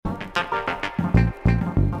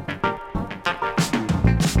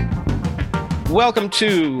Welcome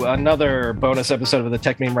to another bonus episode of the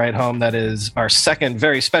Tech Meme Ride Home. That is our second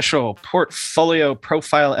very special portfolio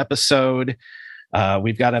profile episode.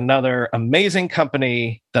 We've got another amazing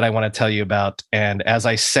company that I want to tell you about. And as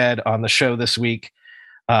I said on the show this week,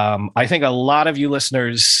 I think a lot of you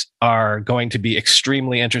listeners are going to be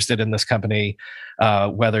extremely interested in this company.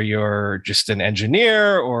 Whether you're just an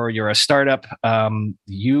engineer or you're a startup,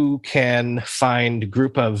 you can find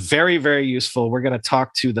Grupa very, very useful. We're going to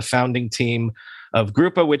talk to the founding team of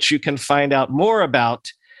Grupa, which you can find out more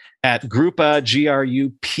about at Grupa,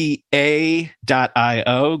 Grupa.io,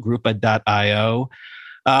 Grupa.io.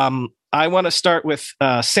 I want to start with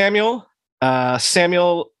Samuel.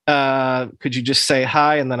 Samuel, could you just say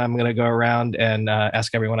hi, and then I'm going to go around and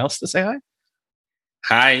ask everyone else to say hi?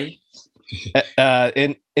 Hi.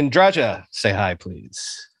 Indraja, say hi,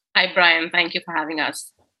 please. Hi, Brian. Thank you for having us.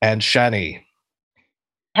 And Shani.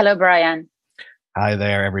 Hello, Brian. Hi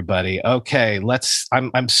there, everybody. Okay,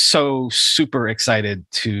 I'm so super excited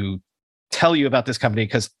to tell you about this company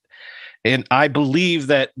and I believe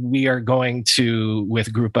that we are going to,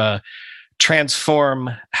 with Grupa, transform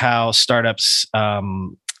how startups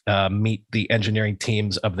meet the engineering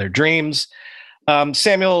teams of their dreams.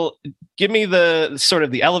 Samuel, give me the sort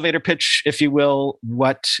of the elevator pitch, if you will,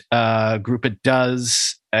 what Grupa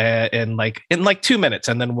does in 2 minutes,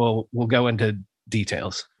 and then we'll go into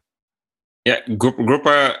details. Yeah,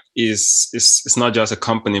 Grupa is not just a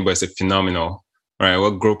company, but it's a phenomenon, right?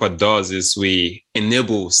 What Grupa does is we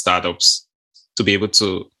enable startups to be able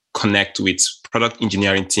to connect with product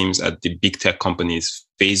engineering teams at the big tech companies,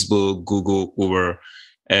 Facebook, Google, Uber,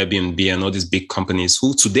 Airbnb, and all these big companies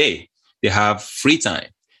who today they have free time,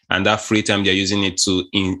 and that free time they're using it to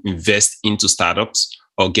invest into startups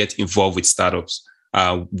or get involved with startups.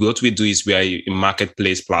 What we do is we are a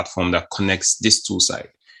marketplace platform that connects these two sides.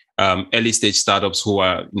 Early stage startups who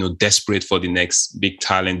are desperate for the next big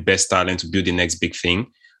talent, best talent to build the next big thing,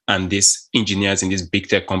 and these engineers in these big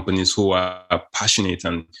tech companies who are passionate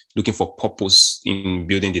and looking for purpose in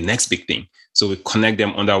building the next big thing. So we connect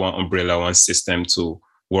them under one umbrella, one system to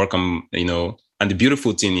work on, and the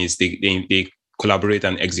beautiful thing is they collaborate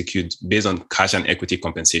and execute based on cash and equity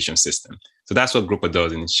compensation system. So that's what Grupa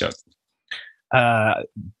does in short.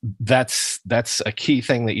 That's a key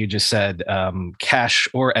thing that you just said, cash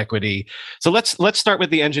or equity. So let's start with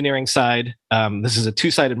the engineering side. This is a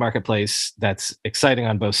two-sided marketplace that's exciting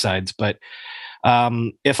on both sides. But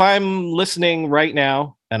if I'm listening right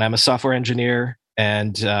now and I'm a software engineer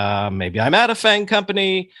and maybe I'm at a FAANG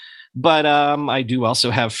company, but I do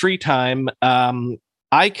also have free time,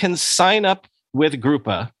 I can sign up with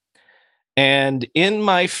Grupa and in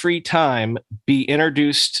my free time be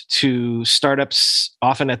introduced to startups,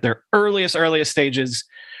 often at their earliest stages,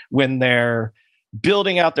 when they're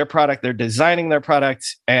building out their product, they're designing their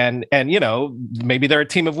product, and maybe they're a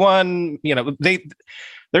team of one.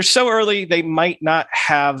 They're so early they might not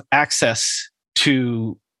have access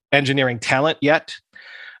to engineering talent yet.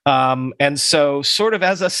 And so sort of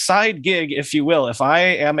as a side gig, if you will, if I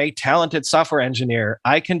am a talented software engineer,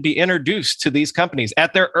 I can be introduced to these companies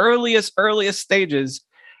at their earliest stages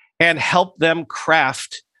and help them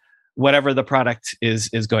craft whatever the product is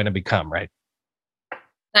going to become, right?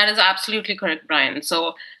 That is absolutely correct, Brian.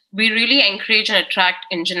 So we really encourage and attract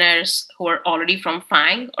engineers who are already from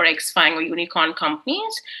FAANG or ex-FAANG or unicorn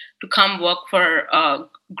companies to come work for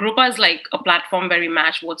Grupa. Is like a platform where we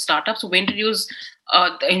match both startups. So we introduce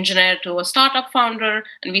the engineer to a startup founder,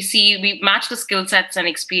 and we match the skill sets and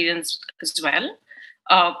experience as well.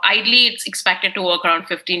 Ideally, it's expected to work around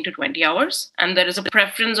 15 to 20 hours, and there is a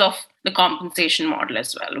preference of the compensation model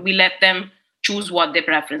as well. We let them choose what their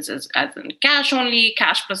preference is, as in cash only,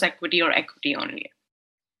 cash plus equity, or equity only.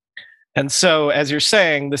 And so, as you're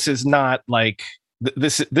saying, this is not like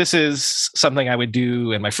this is something I would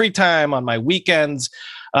do in my free time, on my weekends.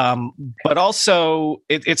 But also,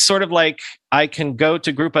 it's sort of like I can go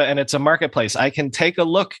to Grupa and it's a marketplace. I can take a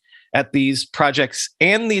look at these projects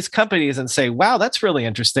and these companies and say, wow, that's really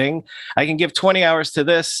interesting. I can give 20 hours to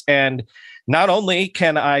this. And not only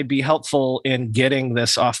can I be helpful in getting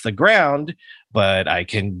this off the ground, but I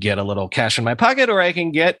can get a little cash in my pocket, or I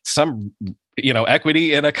can get some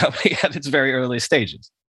equity in a company at its very early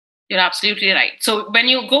stages. You're absolutely right. So when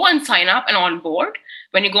you go and sign up and on board,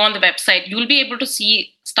 when you go on the website, you'll be able to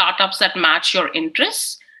see startups that match your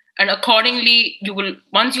interests. And accordingly,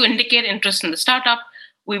 once you indicate interest in the startup,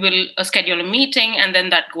 we will schedule a meeting, and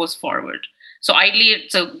then that goes forward. So ideally,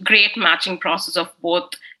 it's a great matching process of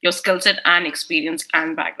both your skill set and experience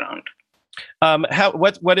and background.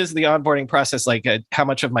 What is the onboarding process like? How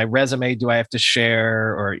much of my resume do I have to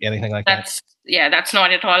share, or anything like that? That's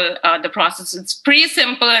not at all the process. It's pretty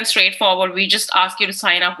simple and straightforward. We just ask you to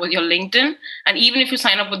sign up with your LinkedIn, and even if you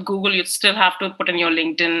sign up with Google, you still have to put in your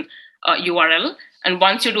LinkedIn URL. And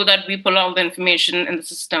once you do that, we pull all the information in the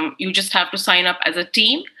system. You just have to sign up as a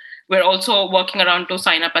team. We're also working around to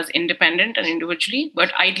sign up as independent and individually,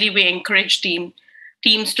 but ideally we encourage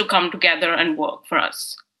teams to come together and work for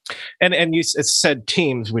us. And you said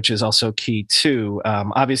teams, which is also key too.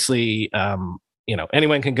 Obviously,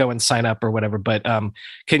 anyone can go and sign up or whatever, but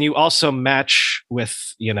can you also match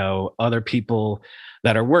with, other people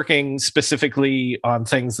that are working specifically on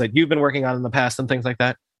things that you've been working on in the past and things like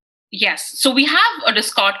that? Yes. So we have a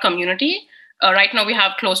Discord community. Right now we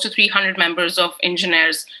have close to 300 members of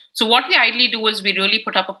engineers. So what we ideally do is we really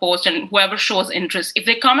put up a post, and whoever shows interest, if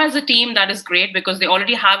they come as a team, that is great because they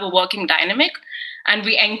already have a working dynamic, and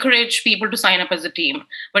we encourage people to sign up as a team.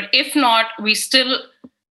 But if not, we still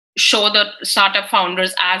show the startup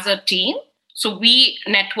founders as a team. So we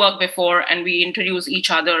network before and we introduce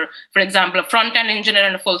each other. For example, a front-end engineer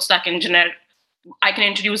and a full-stack engineer, I can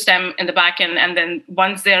introduce them in the back end, and then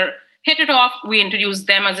once they're hit it off, we introduce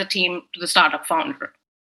them as a team to the startup founder.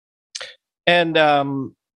 And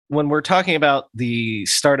when we're talking about the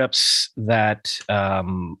startups that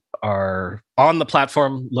are on the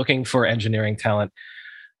platform looking for engineering talent,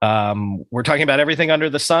 we're talking about everything under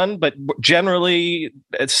the sun, but generally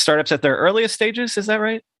it's startups at their earliest stages. Is that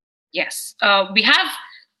right? Yes. We have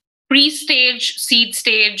pre-stage, seed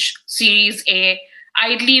stage, Series A.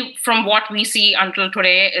 Ideally, from what we see until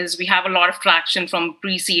today, is we have a lot of traction from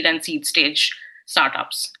pre-seed and seed stage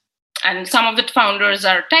startups. And some of the founders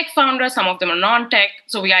are tech founders, some of them are non-tech.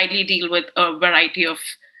 So we ideally deal with a variety of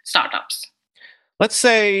startups. Let's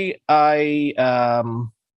say I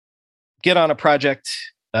get on a project,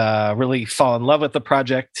 really fall in love with the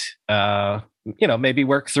project, maybe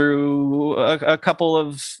work through a couple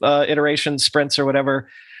of iterations, sprints or whatever.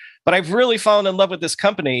 But I've really fallen in love with this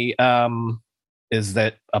company. Is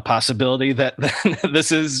that a possibility that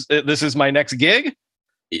this is my next gig?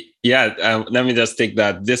 Yeah, let me just take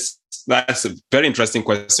that. That's a very interesting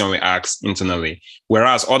question we ask internally.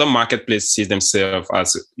 Whereas other marketplaces see themselves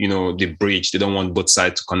as, the bridge. They don't want both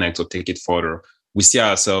sides to connect or take it further. We see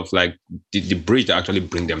ourselves like the bridge that actually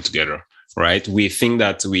bring them together, right? We think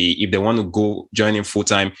that if they want to go join in full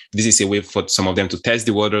time, this is a way for some of them to test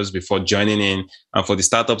the waters before joining in. And for the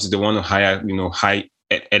startups, they want to hire, high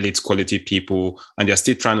elite quality people, and they're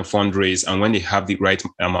still trying to fundraise. And when they have the right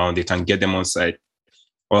amount, they can get them on site,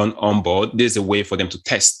 on board. There's a way for them to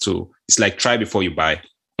test too. It's like try before you buy.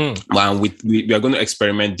 And we are going to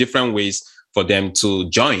experiment different ways for them to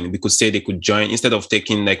join. We could say they could join instead of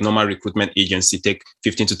taking like normal recruitment agency, take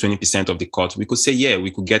 15 to 20% of the cut. We could say, yeah,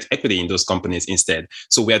 we could get equity in those companies instead.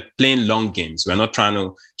 So we are playing long games. We're not trying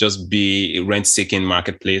to just be a rent-seeking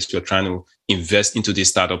marketplace. We're trying to invest into this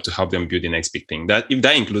startup to help them build the next big thing. That if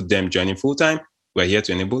that includes them joining full-time, we're here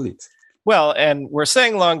to enable it. Well, and we're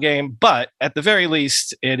saying long game, but at the very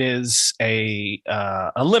least, it is a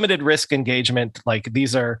limited risk engagement. Like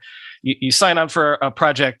these are, you sign on for a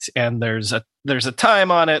project, and there's a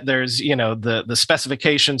time on it. There's the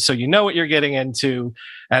specifications, so you know what you're getting into,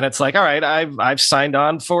 and it's like, all right, I've signed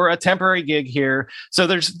on for a temporary gig here, so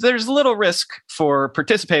there's little risk for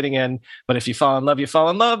participating in. But if you fall in love, you fall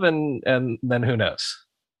in love, and then who knows?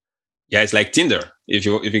 Yeah, it's like Tinder. If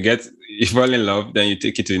you fall in love, then you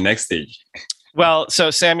take it to the next stage. Well,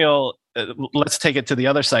 so Samuel, let's take it to the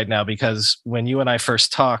other side now, because when you and I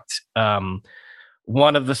first talked,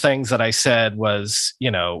 one of the things that I said was,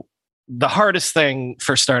 the hardest thing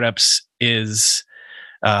for startups is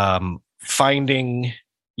finding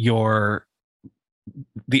the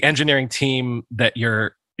engineering team that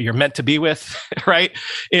you're meant to be with, right?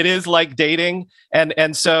 It is like dating.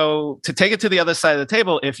 And so to take it to the other side of the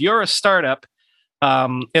table, if you're a startup,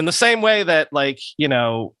 in the same way that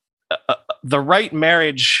the right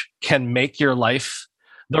marriage can make your life,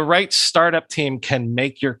 the right startup team can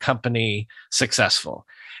make your company successful.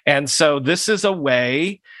 And so this is a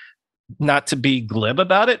way, not to be glib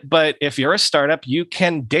about it, but if you're a startup, you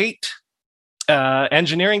can date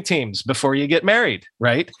engineering teams before you get married,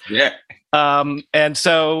 right? Yeah. And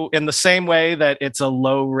so in the same way that it's a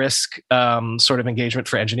low risk sort of engagement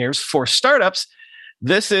for engineers, for startups,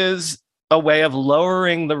 this is a way of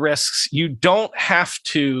lowering the risks. You don't have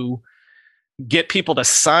to get people to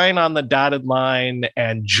sign on the dotted line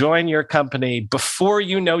and join your company before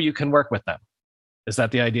you know you can work with them. Is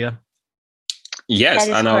that the idea? Yes,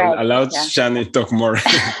 and I'll allow Shani to talk more.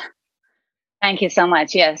 Thank you so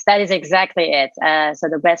much. Yes, that is exactly it. So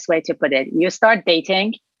the best way to put it, you start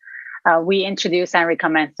dating We introduce and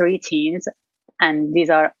recommend 3 teams, and these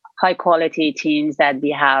are high quality teams that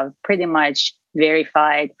we have pretty much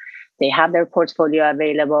verified. They have their portfolio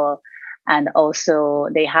available, and also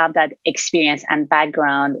they have that experience and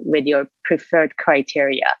background with your preferred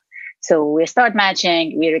criteria. So we start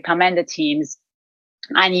matching, we recommend the teams,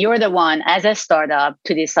 and you're the one as a startup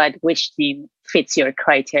to decide which team fits your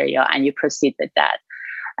criteria, and you proceed with that.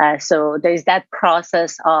 So there's that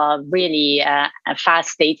process of really a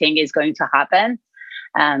fast dating is going to happen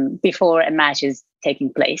before a match is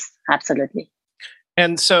taking place. Absolutely.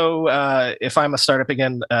 And so if I'm a startup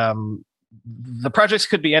again, the projects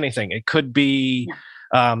could be anything. It could be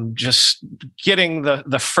just getting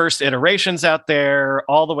the first iterations out there,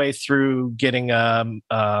 all the way through getting a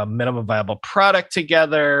minimum viable product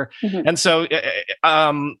together. Mm-hmm. And so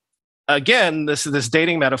again, this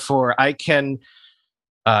dating metaphor, I can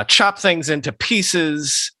chop things into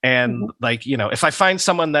pieces, and if I find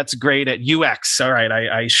someone that's great at UX, all right,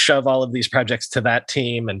 I shove all of these projects to that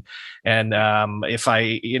team, and if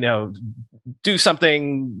I do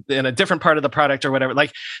something in a different part of the product or whatever,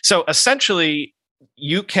 so essentially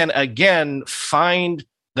you can again find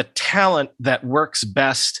the talent that works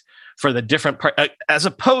best for the different part, as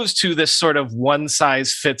opposed to this sort of one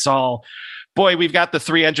size fits all. Boy, we've got the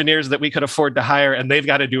 3 engineers that we could afford to hire, and they've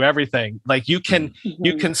got to do everything. Like you can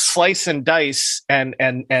slice and dice and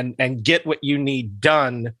get what you need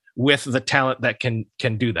done with the talent that can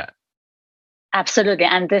do that. Absolutely,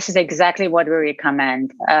 and this is exactly what we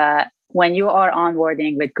recommend. When you are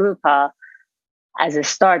onboarding with Grupa as a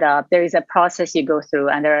startup, there is a process you go through,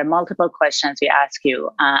 and there are multiple questions we ask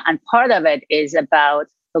you. And part of it is about,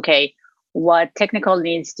 okay, what technical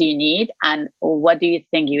needs do you need, and what do you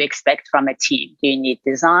think you expect from a team? Do you need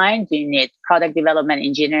design? Do you need product development,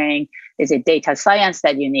 engineering? Is it data science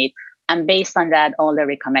that you need? And based on that, all the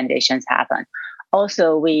recommendations happen.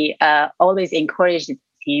 Also, we always encourage the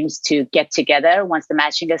teams to get together once the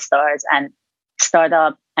matching starts and start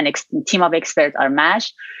up an team of experts are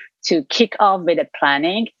matched to kick off with the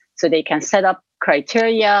planning, so they can set up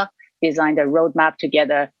criteria, design the roadmap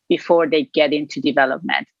together before they get into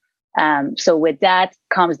development. So with that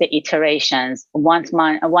comes the iterations, 1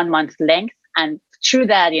 month length. And through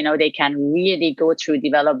that, they can really go through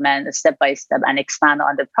development step by step and expand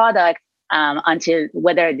on the product until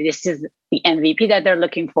whether this is the MVP that they're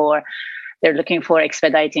looking for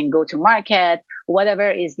expediting go to market, whatever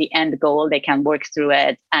is the end goal, they can work through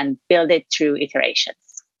it and build it through iterations.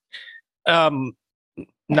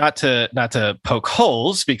 Not to poke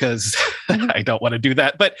holes, because I don't want to do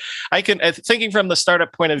that, but I can, thinking from the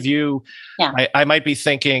startup point of view, I might be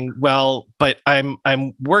thinking, well, but I'm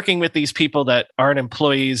working with these people that aren't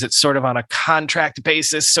employees. It's sort of on a contract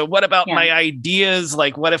basis. So what about my ideas?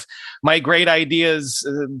 Like, what if my great ideas,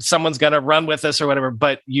 someone's going to run with this or whatever?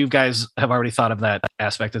 But you guys have already thought of that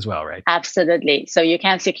aspect as well, right? Absolutely. So you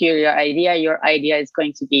can secure your idea. Your idea is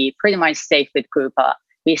going to be pretty much safe with Grupa.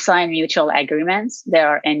 We sign mutual agreements. There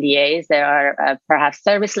are NDAs. There are perhaps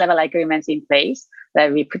service level agreements in place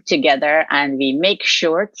that we put together, and we make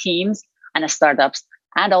sure teams and startups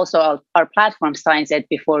and also our platform signs it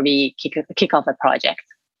before we kick off a project.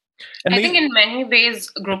 And I think in many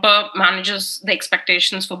ways, Grupa manages the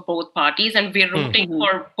expectations for both parties, and we're rooting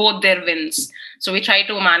for both their wins. So we try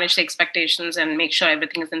to manage the expectations and make sure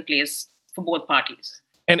everything is in place for both parties.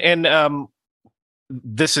 And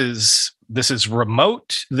this is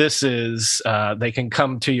remote. This is they can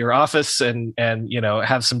come to your office and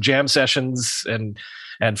have some jam sessions and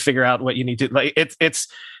figure out what you need to like. It's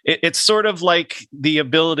sort of like the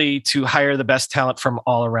ability to hire the best talent from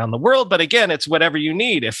all around the world. But again, it's whatever you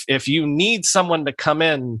need. If you need someone to come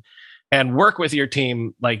in and work with your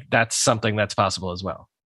team, like that's something that's possible as well.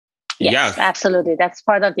 Yes, absolutely. That's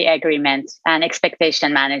part of the agreement and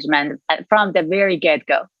expectation management from the very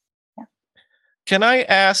get-go. Can I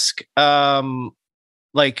ask,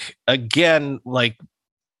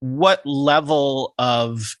 what level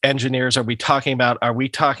of engineers are we talking about? Are we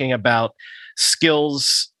talking about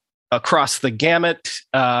skills across the gamut?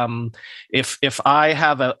 If I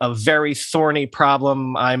have a very thorny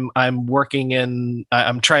problem, I've got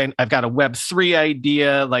a Web3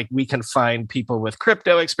 idea, like we can find people with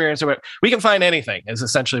crypto experience, or we can find anything, is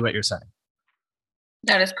essentially what you're saying.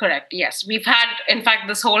 That is correct. Yes. We've had, in fact,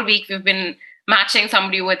 this whole week, we've been matching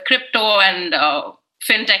somebody with crypto and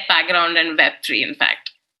fintech background and Web3, in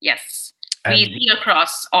fact. Yes. We deal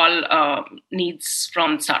across all needs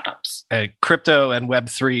from startups. Crypto and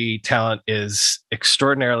Web3 talent is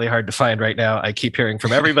extraordinarily hard to find right now. I keep hearing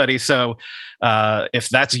from everybody. So if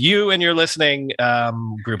that's you and you're listening,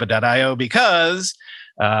 Grupa.io, because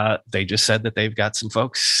they just said that they've got some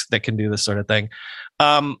folks that can do this sort of thing.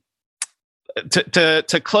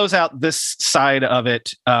 to close out this side of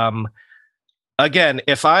it, again,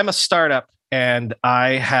 if I'm a startup and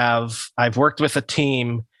I've worked with a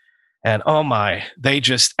team, and oh my, they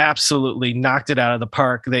just absolutely knocked it out of the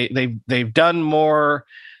park. They've done more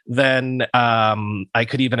than I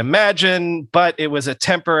could even imagine, but it was a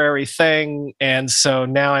temporary thing. And so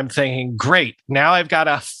now I'm thinking, great, now I've got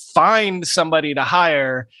to find somebody to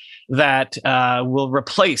hire that will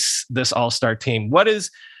replace this all-star team. What is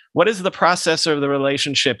the process of the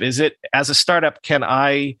relationship? Is it, as a startup, can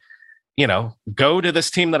I, go to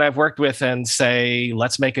this team that I've worked with and say,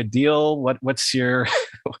 let's make a deal? What's your,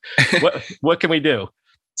 what can we do?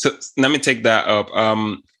 So let me take that up.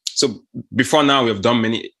 So before now, we've done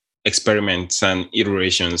many experiments and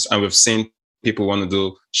iterations, and we've seen people want to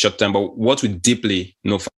do short term, but what we deeply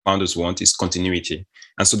know founders want is continuity.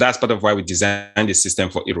 And so that's part of why we designed the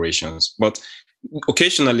system for iterations. But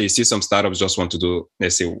occasionally, you see some startups just want to do,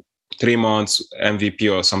 let's say, 3 months MVP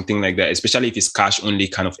or something like that, especially if it's cash only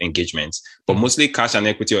kind of engagements. But mostly cash and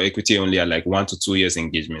equity or equity only are like 1 to 2 years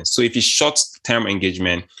engagements. So if it's short term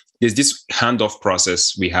engagement, there's this handoff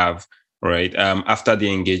process we have, right? After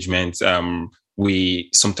the engagement, we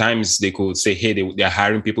sometimes they could say, hey, they're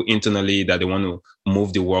hiring people internally that they want to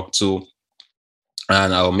move the work to,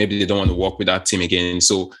 and or maybe they don't want to work with that team again.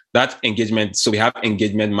 So that engagement, so we have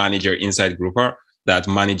engagement manager inside Grouper that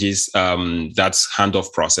manages that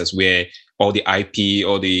handoff process where all the IP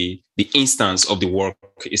or the instance of the work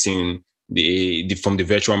is in from the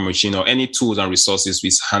virtual machine, or any tools and resources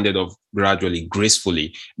is handed off gradually,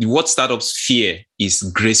 gracefully. What startups fear is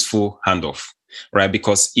graceful handoff, right?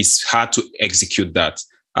 Because it's hard to execute that.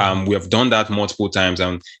 We have done that multiple times,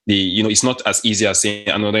 and it's not as easy as saying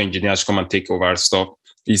another engineer should come and take over stuff.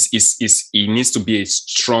 It needs to be a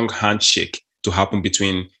strong handshake to happen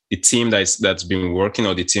between the team that's been working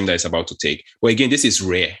or the team that is about to take. But again, this is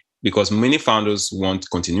rare because many founders want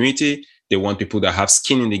continuity. They want people that have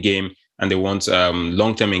skin in the game, and they want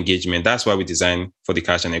long-term engagement. That's why we designed for the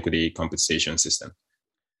cash and equity compensation system.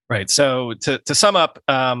 Right. So to sum up,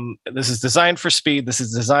 this is designed for speed. This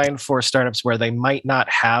is designed for startups where they might not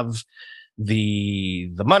have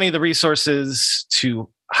the money, the resources to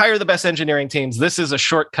hire the best engineering teams. This is a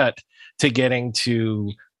shortcut to getting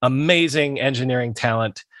to amazing engineering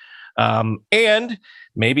talent. And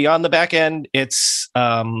maybe on the back end, it's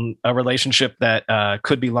a relationship that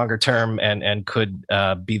could be longer term and could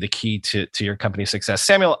be the key to your company's success.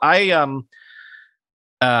 Samuel,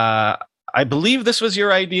 I believe this was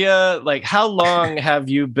your idea. Like, how long have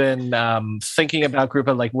you been thinking about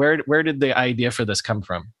Groupa? Like, where did the idea for this come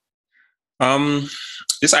from?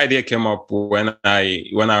 This idea came up when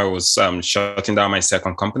I was shutting down my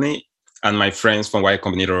second company, and my friends from Y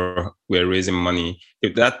Combinator were raising money.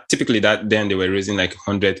 Then they were raising like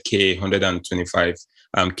 100K,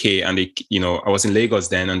 125K, and I was in Lagos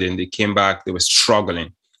then, and then they came back. They were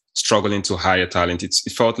struggling to hire talent. It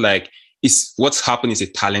felt like what's happening is a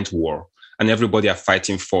talent war, and everybody are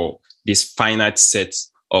fighting for this finite set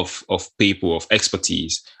of people, of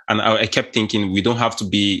expertise. And I kept thinking, we don't have to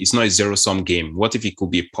it's not a zero-sum game. What if it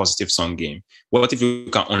could be a positive-sum game? What if we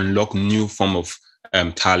can unlock new form of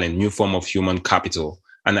talent, new form of human capital?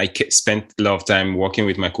 And I spent a lot of time working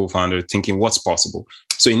with my co-founder thinking what's possible.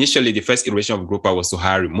 So initially, the first iteration of Groupa was to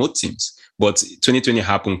hire remote teams. But 2020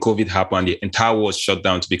 happened, COVID happened, and the entire world shut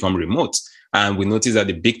down to become remote. And we noticed that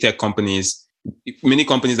the big tech companies, many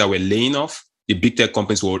companies that were laying off, the big tech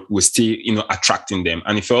companies were still, attracting them.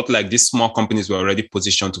 And it felt like these small companies were already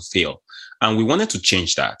positioned to fail. And we wanted to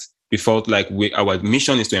change that. We felt like our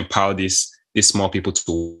mission is to empower these small people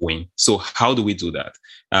to win. So how do we do that?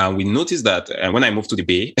 We noticed that when I moved to the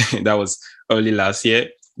Bay, that was early last year.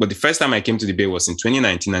 But the first time I came to the Bay was in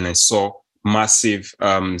 2019, and I saw massive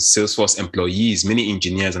Salesforce employees, many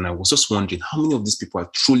engineers. And I was just wondering how many of these people are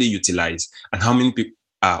truly utilized and how many people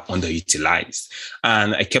are underutilized.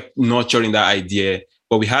 And I kept nurturing that idea,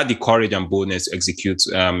 but we had the courage and boldness to execute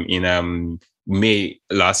in May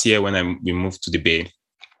last year when we moved to the Bay.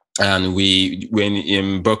 And we were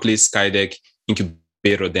in Berkeley Skydeck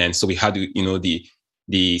incubator then. So we had,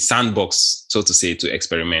 the sandbox, so to say, to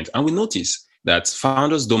experiment. And we noticed that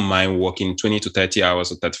founders don't mind working 20 to 30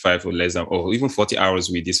 hours or 35 or less than, or even 40 hours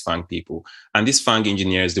with these FANG people. And these FANG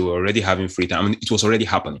engineers, they were already having free time. I mean, it was already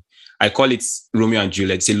happening. I call it Romeo and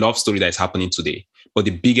Juliet. It's a love story that is happening today. But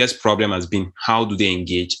the biggest problem has been, how do they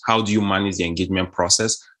engage? How do you manage the engagement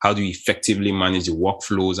process? How do you effectively manage the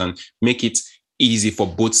workflows and make it easy for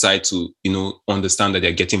both sides to, understand that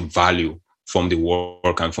they're getting value from the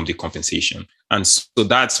work and from the compensation? And so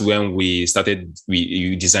that's when we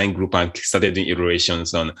designed Groupa and started doing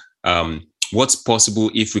iterations on what's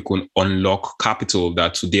possible if we can unlock capital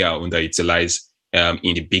that today are underutilized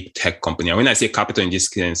in the big tech company. And when I say capital in this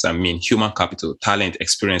sense, I mean human capital, talent,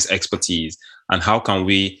 experience, expertise, and how can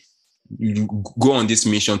we go on this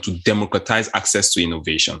mission to democratize access to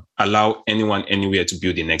innovation, allow anyone, anywhere to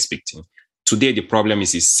build the next big thing. Today, the problem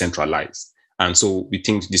is centralized. And so we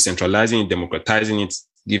think decentralizing it, democratizing it,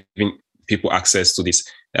 giving people access to this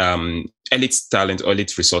elite talent,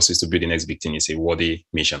 elite resources to build the next big thing is a worthy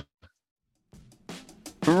mission.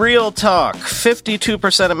 Real talk.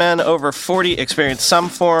 52% of men over 40 experience some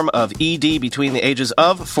form of ED between the ages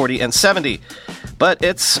of 40 and 70. But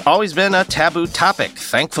it's always been a taboo topic.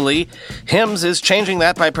 Thankfully, HIMSS is changing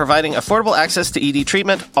that by providing affordable access to ED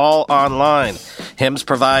treatment all online. HIMSS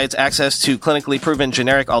provides access to clinically proven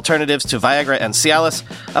generic alternatives to Viagra and Cialis,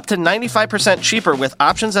 up to 95% cheaper with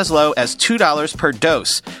options as low as $2 per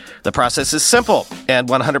dose. The process is simple and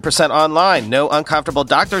 100% online, no uncomfortable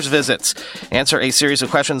doctor's visits. Answer a series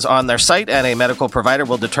of questions on their site and a medical provider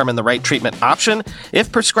will determine the right treatment option.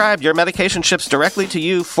 If prescribed, your medication ships directly to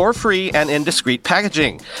you for free and in discreet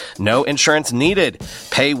packaging. No insurance needed.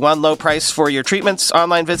 Pay one low price for your treatments,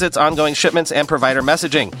 online visits, ongoing shipments, and provider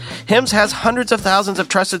messaging. HIMSS has hundreds of thousands of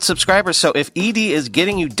trusted subscribers, so if ED is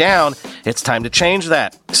getting you down, it's time to change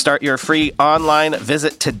that. Start your free online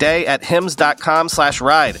visit today at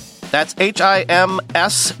hims.com/ride. That's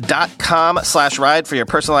HIMS.com/ride for your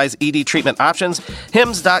personalized ED treatment options.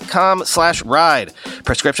 HIMS.com/ride.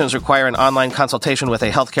 Prescriptions require an online consultation with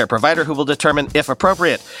a healthcare provider who will determine if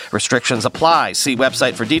appropriate. Restrictions apply. See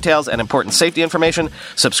website for details and important safety information.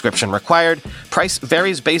 Subscription required. Price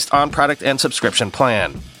varies based on product and subscription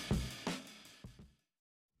plan.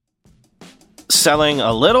 Selling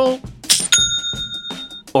a little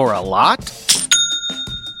or a lot?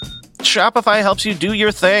 Shopify helps you do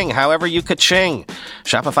your thing, however you ka-ching.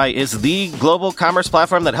 Shopify is the global commerce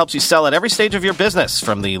platform that helps you sell at every stage of your business,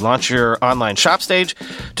 from the launch your online shop stage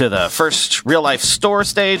to the first real-life store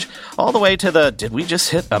stage, all the way to the did we just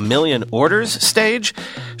hit 1 million orders stage?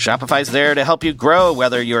 Shopify's there to help you grow,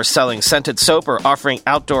 whether you're selling scented soap or offering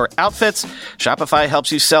outdoor outfits. Shopify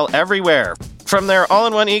helps you sell everywhere. From their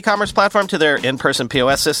all-in-one e-commerce platform to their in-person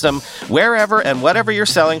POS system, wherever and whatever you're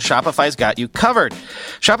selling, Shopify's got you covered.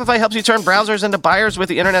 Shopify helps you turn browsers into buyers with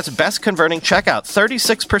the internet's best converting checkout,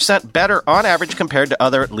 36% better on average compared to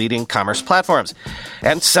other leading commerce platforms.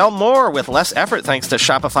 And sell more with less effort thanks to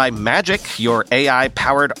Shopify Magic, your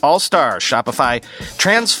AI-powered all-star. Shopify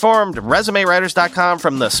transformed ResumeWriters.com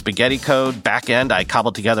from the spaghetti code backend I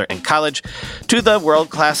cobbled together in college to the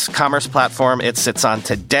world-class commerce platform it sits on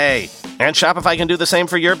today. And Shopify can do the same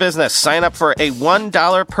for your business. Sign up for a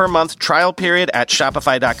 $1 per month trial period at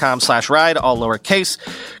shopify.com/ride, all lowercase.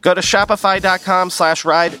 Go to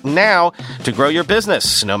shopify.com/ride now to grow your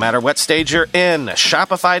business, no matter what stage you're in.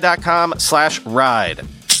 Shopify.com/ride.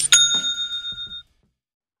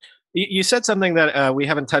 You said something that we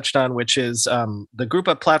haven't touched on, which is the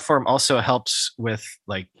Grupa platform also helps with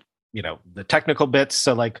the technical bits.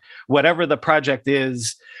 So whatever the project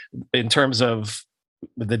is in terms of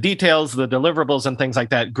the details, the deliverables, and things like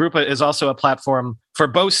that. Grupa is also a platform for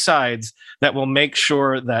both sides that will make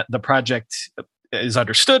sure that the project is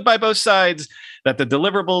understood by both sides, that the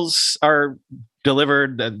deliverables are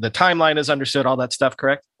delivered, the timeline is understood, all that stuff,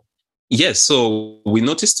 correct? Yes. So we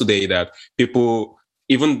noticed today that people,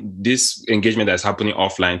 even this engagement that's happening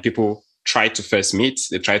offline, people try to first meet,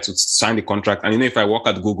 they try to sign the contract. And if I work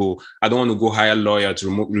at Google, I don't want to go hire a lawyer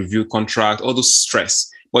to review contract, all those stress.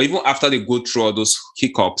 But even after they go through all those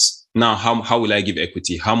hiccups, now how will I give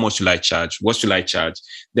equity? How much will I charge? What should I charge?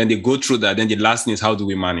 Then they go through that. Then the last thing is, how do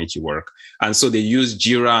we manage your work? And so they use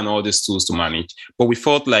Jira and all these tools to manage. But we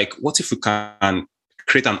felt like, what if we can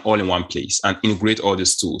create an all-in-one place and integrate all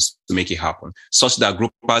these tools to make it happen, such that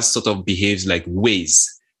Grupa sort of behaves like Waze,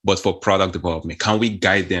 but for product development? Can we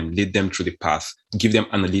guide them, lead them through the path, give them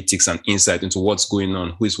analytics and insight into what's going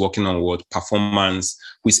on, who is working on what, performance,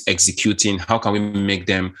 who is executing, how can we make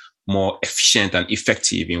them more efficient and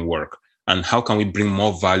effective in work? And how can we bring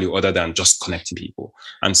more value other than just connecting people?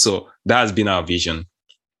 And so that has been our vision.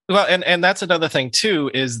 Well, and that's another thing too,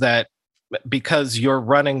 is that because you're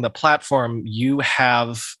running the platform, you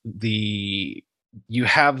have the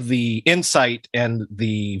insight and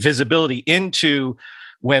the visibility into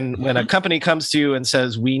when a company comes to you and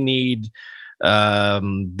says, we need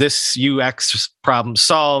this UX problem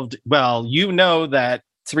solved. Well, that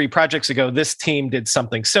 3 projects ago, this team did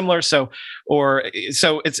something similar. So it's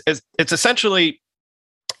essentially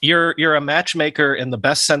you're a matchmaker in the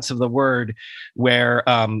best sense of the word, where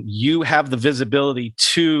you have the visibility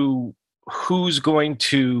to who's going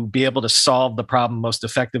to be able to solve the problem most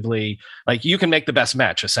effectively. Like, you can make the best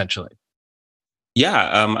match, essentially.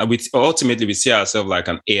 Yeah, ultimately we see ourselves like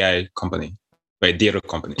an AI company, right? Data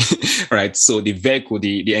company, right? So the vehicle,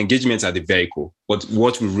 the engagements are the vehicle. But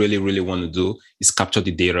what we really, really want to do is capture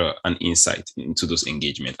the data and insight into those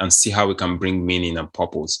engagements and see how we can bring meaning and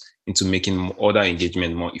purpose into making other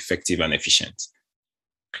engagement more effective and efficient.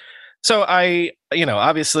 So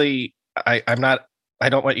obviously I'm not, I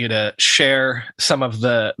don't want you to share some of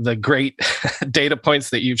the great data points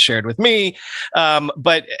that you've shared with me,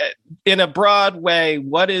 but in a broad way,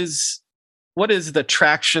 what is the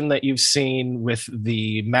traction that you've seen with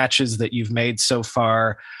the matches that you've made so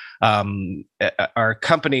far? Are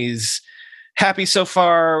companies happy so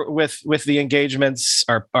far with the engagements?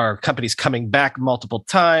 Are companies coming back multiple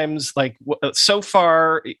times? Like so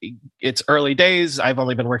far, it's early days. I've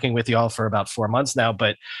only been working with you all for about 4 months now,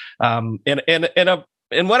 but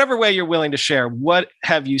in whatever way you're willing to share, what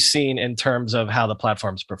have you seen in terms of how the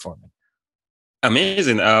platform's performing?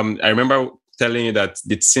 Amazing. I remember telling you that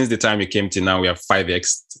since the time you came to now, we have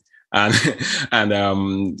 5x. And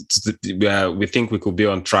we think we could be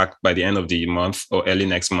on track by the end of the month or early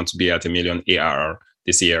next month to be at 1 million ARR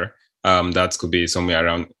this year. That could be somewhere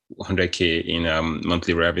around 100K in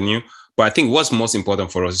monthly revenue. But I think what's most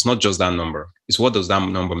important for us is not just that number. It's what does that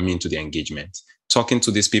number mean to the engagement? Talking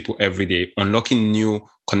to these people every day, unlocking new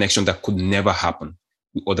connections that could never happen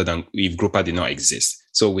other than if Grouper did not exist.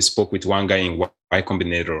 So we spoke with one guy in Y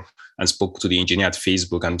Combinator and spoke to the engineer at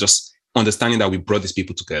Facebook, and just understanding that we brought these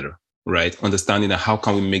people together, right? Understanding that how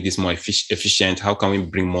can we make this more efficient? How can we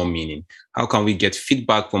bring more meaning? How can we get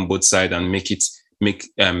feedback from both sides and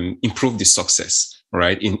improve the success,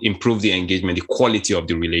 right? Improve the engagement, the quality of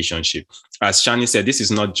the relationship. As Shani said, this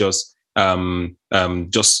is not just come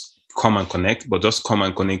and connect, but just come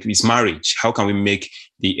and connect is marriage. How can we make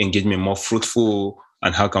the engagement more fruitful?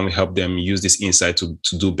 And how can we help them use this insight to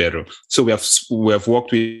do better? So we have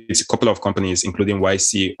worked with a couple of companies, including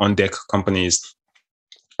YC, On Deck companies,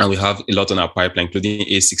 and we have a lot on our pipeline, including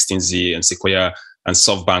A16Z and Sequoia and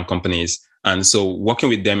SoftBank companies. And so working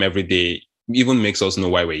with them every day even makes us know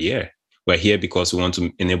why we're here. We're here because we want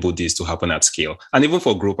to enable this to happen at scale. And even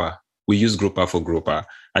for Grouper, we use Grouper for Grouper.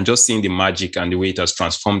 And just seeing the magic and the way it has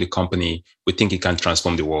transformed the company, we think it can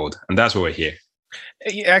transform the world. And that's why we're here.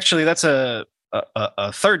 Actually, that's a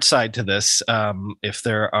third side to this. If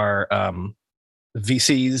there are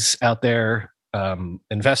VCs out there,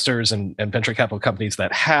 investors and venture capital companies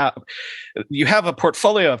that have a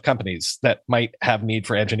portfolio of companies that might have need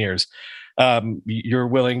for engineers, you're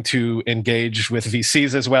willing to engage with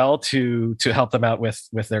VCs as well to help them out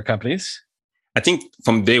with their companies? I think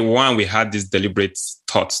from day one, we had this deliberate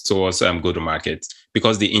thoughts towards go-to-market,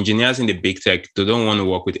 because the engineers in the big tech, they don't want to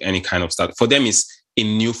work with any kind of startup. For them, it's a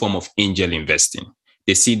new form of angel investing.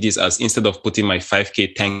 They see this as, instead of putting my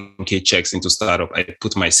 5K, 10K checks into startup, I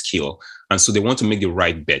put my skill. And so they want to make the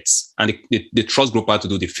right bets. And they trust Grouper to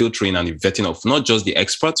do the filtering and the vetting of not just the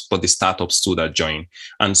experts, but the startups too that join.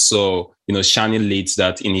 And so, Shani leads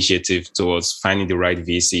that initiative towards finding the right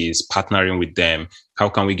VCs, partnering with them. How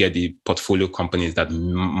can we get the portfolio companies that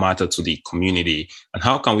matter to the community? And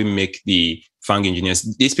how can we make the FAANG engineers,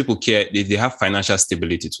 these people care, they have financial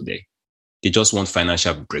stability today. They just want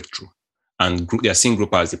financial breakthrough. And they are seeing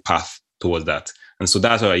Grouper as a path towards that. And so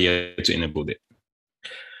that's why we're here to enable it.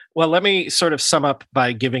 Well, let me sort of sum up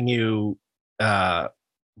by giving you why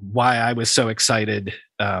I was so excited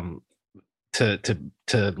to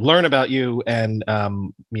learn about you. And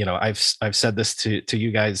I've said this to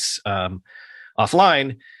you guys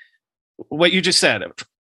offline. What you just said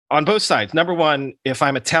on both sides. Number one, if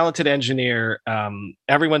I'm a talented engineer,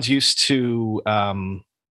 everyone's used to.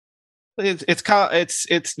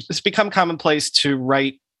 It's become commonplace to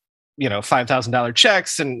write, $5,000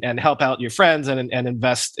 checks and help out your friends and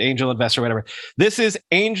angel invest or whatever. This is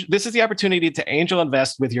the opportunity to angel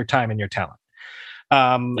invest with your time and your talent.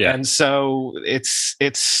 And so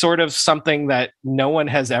it's sort of something that no one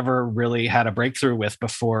has ever really had a breakthrough with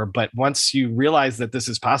before. But once you realize that this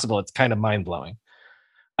is possible, it's kind of mind blowing.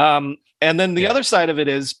 And then the other side of it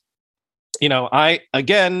is,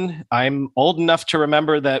 I'm old enough to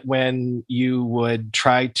remember that when you would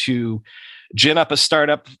try to gin up a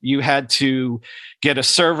startup, you had to get a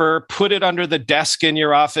server, put it under the desk in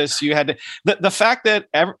your office. You had to, the fact that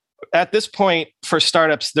at this point for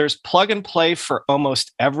startups, there's plug and play for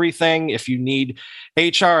almost everything. If you need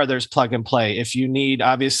HR, there's plug and play. If you need,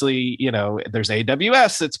 obviously, there's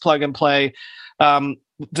AWS, it's plug and play.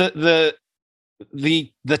 The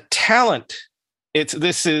talent.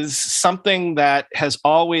 This is something that has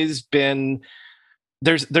always been,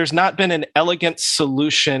 there's not been an elegant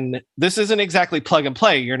solution. This isn't exactly plug and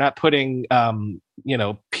play. You're not putting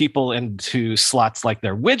people into slots like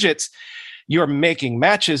they're widgets. you're making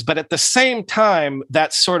matches. But at the same time,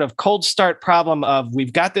 that sort of cold start problem of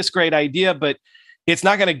we've got this great idea, but it's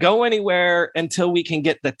not going to go anywhere until we can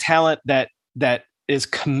get the talent that is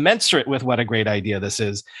commensurate with what a great idea this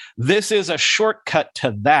is. This is a shortcut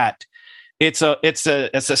to that. It's a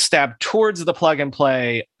stab towards the plug and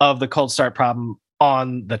play of the cold start problem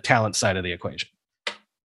on the talent side of the equation.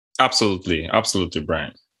 Absolutely,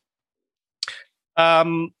 Brian.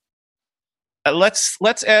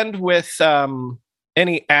 Let's end with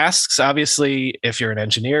any asks. Obviously, if you're an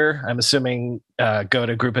engineer, I'm assuming go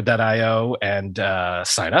to Grupa.io and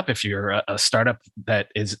sign up. If you're a startup that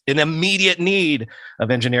is in immediate need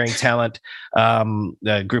of engineering talent,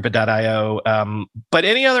 Grupa.io. But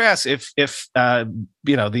any other asks? If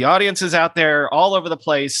the audience is out there all over the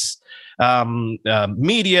place,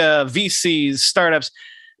 media, VCs, startups.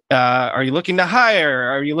 Are you looking to hire?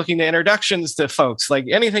 Are you looking to introductions to folks? Like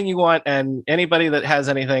anything you want, and anybody that has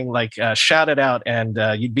anything, like shout it out, and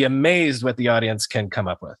you'd be amazed what the audience can come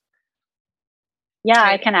up with. Yeah,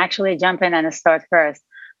 I can actually jump in and start first.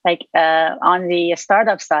 Like on the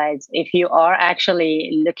startup side, if you are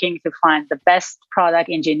actually looking to find the best product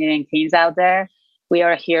engineering teams out there, we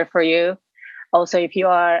are here for you. Also, if you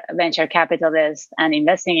are a venture capitalist and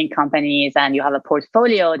investing in companies and you have a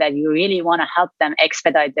portfolio that you really want to help them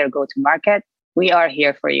expedite their go-to-market, we are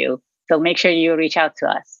here for you. So make sure you reach out to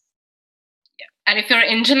us. Yeah. And if you're an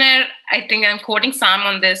engineer, I think I'm quoting Sam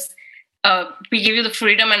on this. We give you the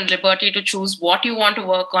freedom and liberty to choose what you want to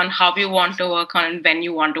work on, how you want to work on, and when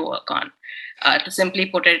you want to work on, to simply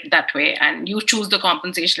put it that way. And you choose the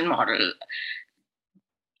compensation model.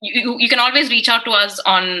 You can always reach out to us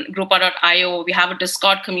on Grupa.io. We have a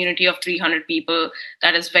Discord community of 300 people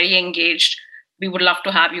that is very engaged. We would love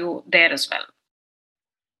to have you there as well.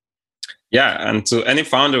 Yeah, and to any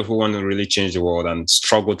founder who want to really change the world and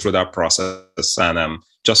struggle through that process and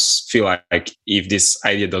just feel like if this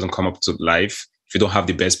idea doesn't come up to life, if you don't have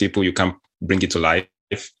the best people, you can bring it to life,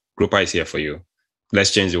 Grupa is here for you. Let's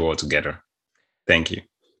change the world together. Thank you.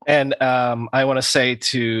 And I want to say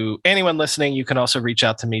to anyone listening, you can also reach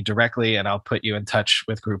out to me directly and I'll put you in touch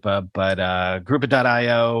with Grupa. But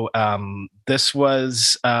Grupa.io, this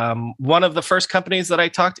was one of the first companies that I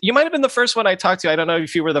talked to. You might have been the first one I talked to. I don't know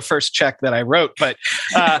if you were the first check that I wrote, but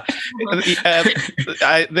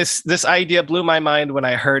this idea blew my mind when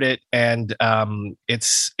I heard it. And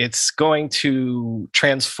it's going to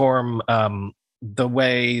transform the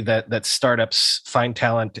way that startups find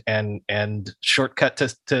talent and shortcut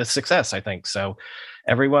to success, I think. So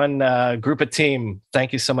everyone, Grupa team,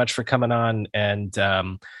 thank you so much for coming on, and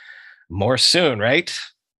more soon, right?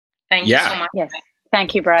 Thank you so much. Yes.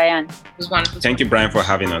 Thank you, Brian. It was wonderful. Thank you, Brian, for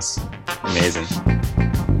having us. Amazing.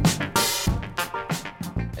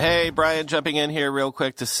 Hey, Brian, jumping in here real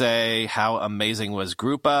quick to say how amazing was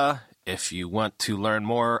Grupa. If you want to learn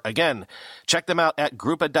more, again, check them out at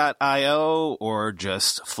Grupa.io or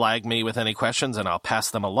just flag me with any questions and I'll pass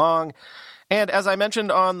them along. And as I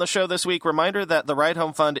mentioned on the show this week, reminder that the Ride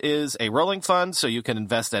Home Fund is a rolling fund, so you can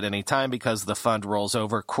invest at any time because the fund rolls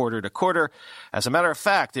over quarter to quarter. As a matter of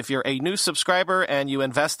fact, if you're a new subscriber and you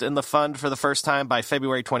invest in the fund for the first time by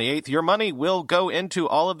February 28th, your money will go into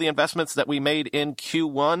all of the investments that we made in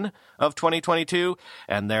Q1 of 2022.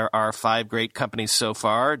 And there are 5 great companies so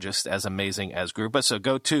far, just as amazing as Grupa. So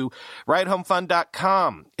go to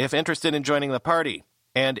ridehomefund.com if interested in joining the party.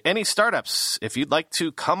 And any startups, if you'd like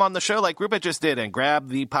to come on the show like Grupa just did and grab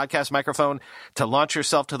the podcast microphone to launch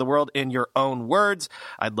yourself to the world in your own words,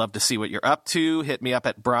 I'd love to see what you're up to. Hit me up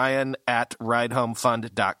at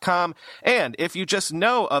brian@ridehomefund.com. And if you just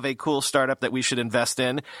know of a cool startup that we should invest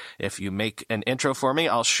in, if you make an intro for me,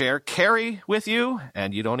 I'll share Carrie with you,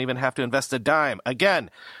 and you don't even have to invest a dime.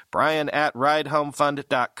 Again,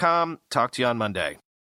 brian@ridehomefund.com. Talk to you on Monday.